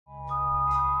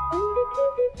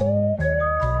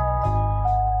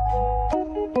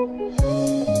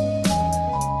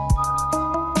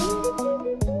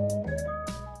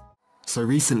So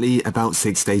recently, about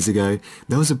 6 days ago,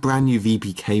 there was a brand new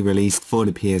VPK released for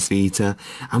the PS Vita,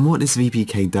 and what this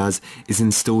VPK does is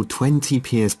install 20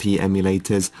 PSP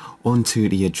emulators onto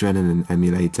the Adrenaline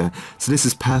emulator. So this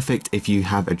is perfect if you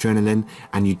have Adrenaline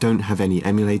and you don't have any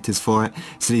emulators for it.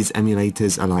 So these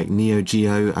emulators are like Neo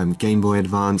Geo, Game Boy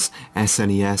Advance,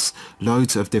 SNES,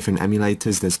 loads of different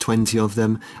emulators. There's 20 of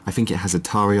them. I think it has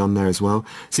Atari on there as well.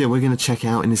 So yeah, we're going to check it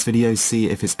out in this video, see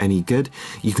if it's any good.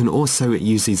 You can also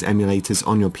use these emulators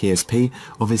on your PSP.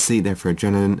 Obviously they're for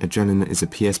Adrenaline. Adrenaline is a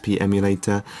PSP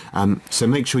emulator, so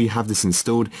make sure you have this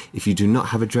installed. If you do not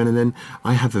have Adrenaline,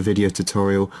 I have a video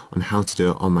tutorial on how to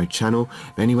do it on my channel.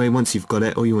 But anyway, once you've got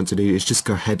it, all you want to do is just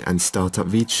go ahead and start up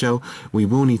Vita Shell. We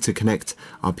will need to connect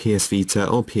our PS Vita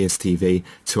or PS TV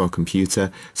to our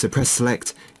computer, so press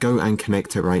select, go and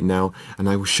connect it right now, and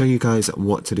I will show you guys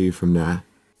what to do from there.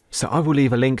 So I will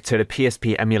leave a link to the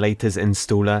PSP emulators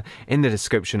installer in the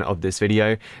description of this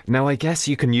video. Now I guess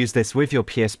you can use this with your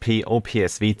PSP or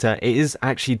PS Vita. It is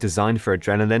actually designed for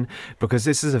Adrenaline because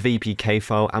this is a VPK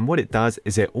file, and what it does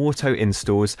is it auto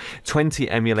installs 20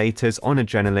 emulators on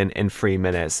Adrenaline in 3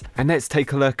 minutes. And let's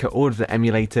take a look at all of the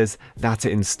emulators that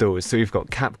it installs. So we've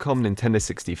got Capcom, Nintendo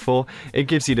 64, it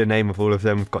gives you the name of all of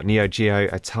them. We've got Neo Geo,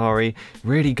 Atari,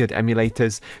 really good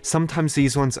emulators. Sometimes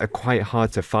these ones are quite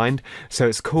hard to find, so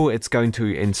it's cool it's going to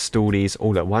install these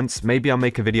all at once. Maybe I'll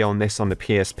make a video on this on the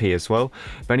PSP as well.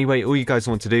 But anyway, all you guys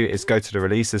want to do is go to the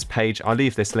releases page. I'll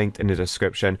leave this linked in the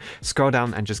description. Scroll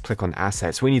down and just click on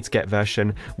assets. We need to get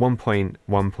version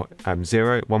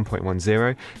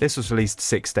 1.10. This was released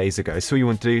 6 days ago. So all you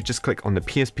want to do, just click on the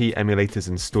PSP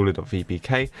emulators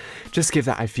installer.vpk. Just give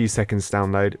that a few seconds to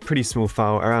download. Pretty small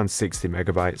file, around 60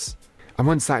 megabytes. And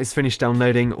once that is finished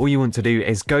downloading, all you want to do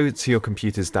is go to your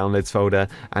computer's downloads folder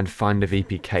and find the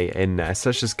VPK in there. So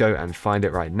let's just go and find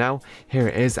it right now. Here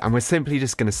it is, and we're simply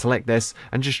just going to select this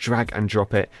and just drag and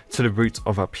drop it to the root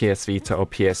of our PS Vita or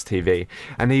PS TV.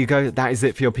 And there you go, that is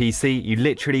it for your PC. You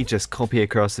literally just copy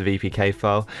across the VPK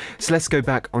file. So let's go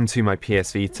back onto my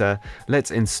PS Vita,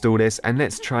 let's install this, and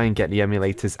let's try and get the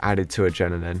emulators added to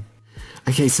Adrenaline.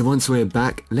 Okay, so once we're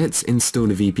back, let's install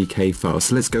the VPK file.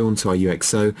 So let's go onto our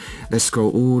UXO, let's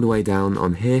scroll all the way down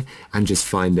on here and just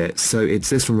find it. So it's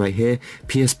this one right here,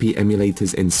 PSP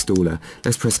Emulators Installer.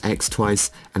 Let's press X twice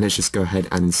and let's just go ahead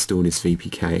and install this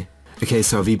VPK. Okay,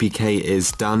 so our VPK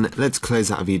is done. Let's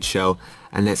close out of Vita Shell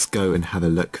and let's go and have a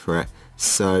look for it.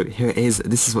 So here it is.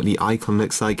 This is what the icon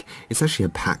looks like. It's actually a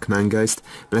Pac-Man ghost.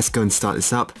 But let's go and start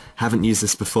this up. Haven't used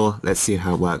this before. Let's see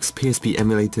how it works. PSP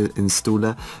Emulator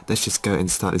Installer. Let's just go and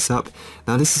start this up.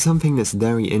 Now this is something that's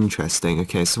very interesting.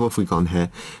 Okay, so what have we got on here?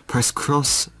 Press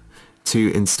cross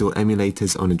to install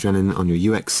emulators on Adrenaline on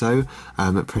your UXO.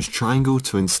 Press triangle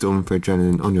to install them for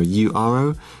Adrenaline on your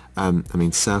URO.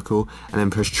 circle, and then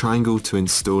press triangle to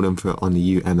install them on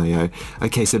the UMAO.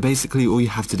 Okay, so basically all you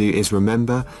have to do is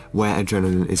remember where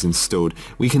Adrenaline is installed.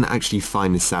 We can actually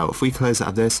find this out. If we close out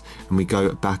of this and we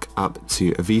go back up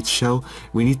to a Vita Shell,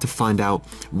 we need to find out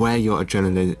where your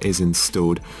Adrenaline is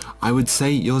installed. I would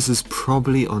say yours is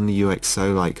probably on the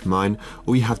UXO like mine.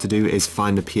 All you have to do is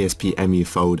find the PSP EMU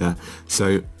folder.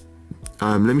 So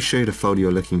let me show you the folder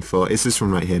you're looking for. It's this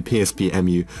one right here, PSP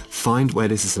EMU. Find where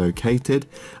this is located.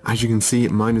 As you can see,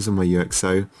 mine is on my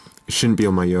UXO. It shouldn't be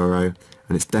on my URO,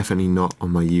 and it's definitely not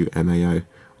on my UMAO,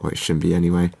 or it shouldn't be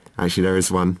anyway. Actually, there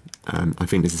is one. I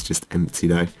think this is just empty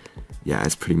though. Yeah,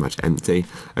 it's pretty much empty.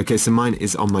 Okay, so mine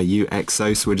is on my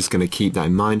UXO, so we're just going to keep that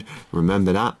in mind.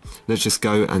 Remember that. Let's just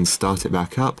go and start it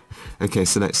back up. Okay,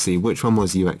 so let's see, which one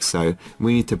was UXO?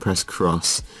 We need to press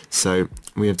cross. So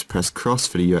we have to press cross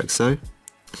for the UXO.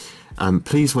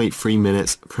 Please wait 3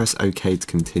 minutes, press OK to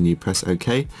continue, press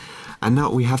OK. And now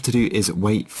all we have to do is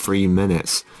wait 3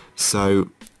 minutes.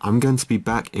 So I'm going to be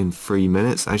back in 3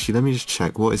 minutes. Actually, let me just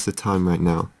check, what is the time right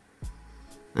now?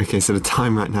 Okay, so the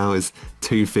time right now is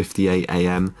 2:58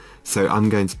 AM, so I'm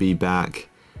going to be back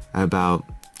about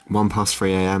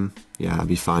 3 AM. Yeah, that'll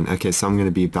be fine. Okay, so I'm going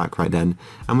to be back right then,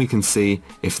 and we can see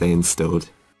if they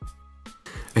installed.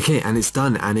 Okay, and it's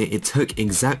done, and it took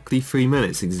exactly 3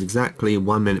 minutes. It's exactly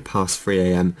 1 minute past 3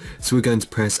 AM. So we're going to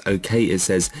press OK. It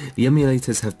says the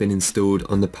emulators have been installed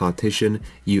on the partition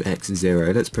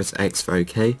UX0. Let's press X for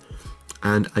OK.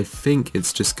 And I think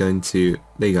it's just going to,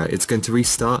 there you go, it's going to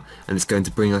restart and it's going to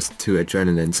bring us to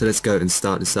Adrenaline. So let's go and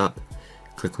start this up.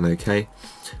 Click on OK.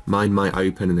 Mine might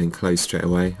open and then close straight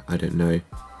away. I don't know.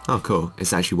 Oh cool,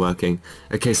 it's actually working.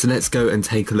 Okay, so let's go and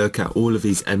take a look at all of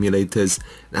these emulators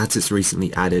that it's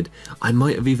recently added. I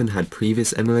might have even had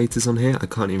previous emulators on here, I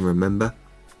can't even remember.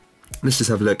 Let's just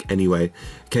have a look anyway.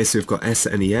 Okay, so we've got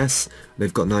SNES,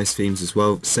 they've got nice themes as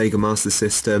well. Sega Master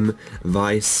System,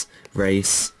 Vice,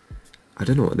 Race. I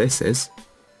don't know what this is.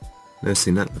 Never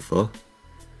seen that before.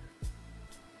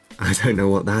 I don't know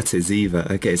what that is either.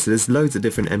 Okay, so there's loads of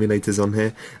different emulators on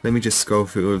here. Let me just scroll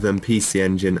through all of them. PC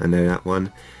Engine, I know that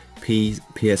one.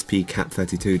 PSP Cap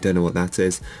 32, don't know what that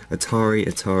is.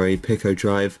 Atari, Pico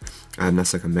Drive,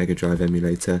 that's like a Mega Drive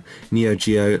emulator. Neo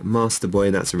Geo, Master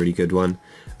Boy, that's a really good one.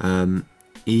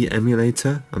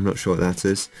 E-Emulator, I'm not sure what that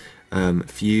is.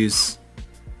 Fuse,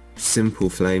 Simple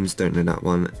Flames, don't know that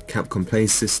one. Capcom Play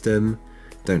System,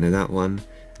 don't know that one.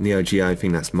 Neo Geo, I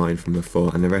think that's mine from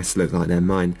before, and the rest look like they're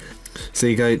mine. So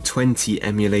you go 20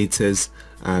 emulators,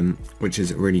 which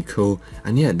is really cool,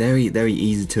 and yeah, very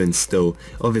easy to install.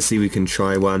 Obviously we can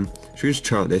try one. Should we just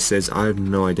try what this is? I have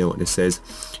no idea what this is.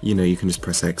 You know, you can just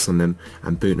press X on them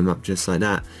and boot them up just like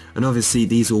that. And obviously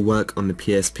these will work on the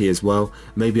PSP as well.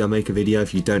 Maybe I'll make a video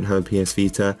if you don't have a PS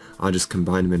Vita, I'll just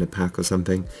combine them in a pack or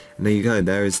something. And there you go,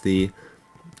 there is the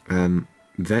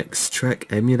Vex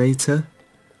Trek emulator.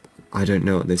 I don't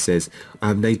know what this is.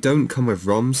 They don't come with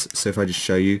ROMs, so if I just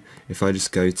show you, if I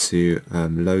just go to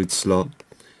load slot,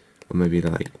 or maybe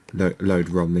like load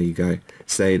ROM, there you go.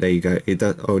 Say, there you go. It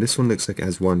does. Oh, this one looks like it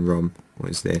has one ROM.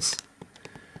 What is this?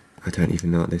 I don't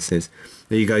even know what this is.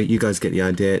 There you go. You guys get the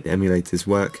idea. The emulators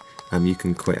work. You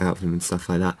can quit out of them and stuff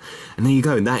like that. And there you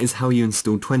go. That is how you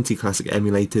install 20 classic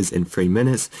emulators in 3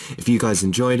 minutes. If you guys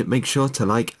enjoyed, make sure to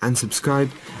like and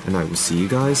subscribe, and I will see you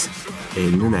guys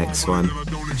in the next one.